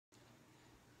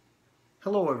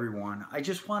Hello everyone. I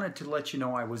just wanted to let you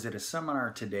know I was at a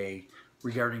seminar today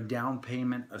regarding down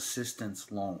payment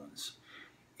assistance loans.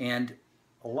 And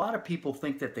a lot of people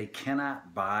think that they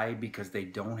cannot buy because they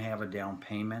don't have a down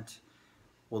payment.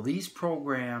 Well, these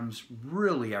programs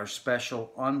really are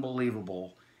special,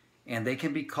 unbelievable, and they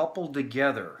can be coupled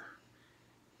together.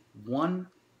 One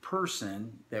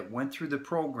person that went through the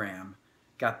program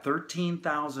got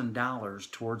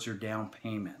 $13,000 towards their down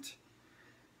payment.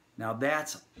 Now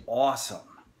that's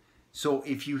awesome. So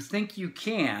if you think you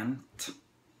can,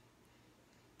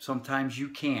 sometimes you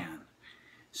can.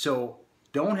 So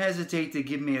don't hesitate to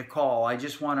give me a call. I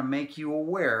just want to make you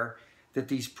aware that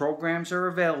these programs are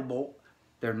available.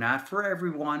 They're not for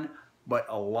everyone, but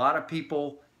a lot of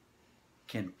people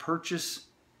can purchase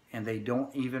and they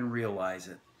don't even realize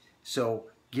it. So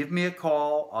give me a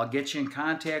call. I'll get you in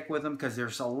contact with them because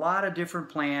there's a lot of different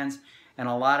plans and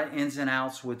a lot of ins and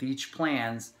outs with each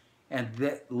plans. And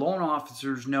the loan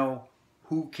officers know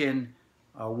who can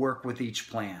work with each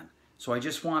plan. So I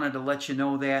just wanted to let you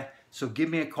know that. So give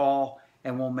me a call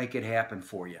and we'll make it happen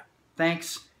for you.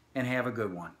 Thanks and have a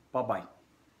good one. Bye-bye.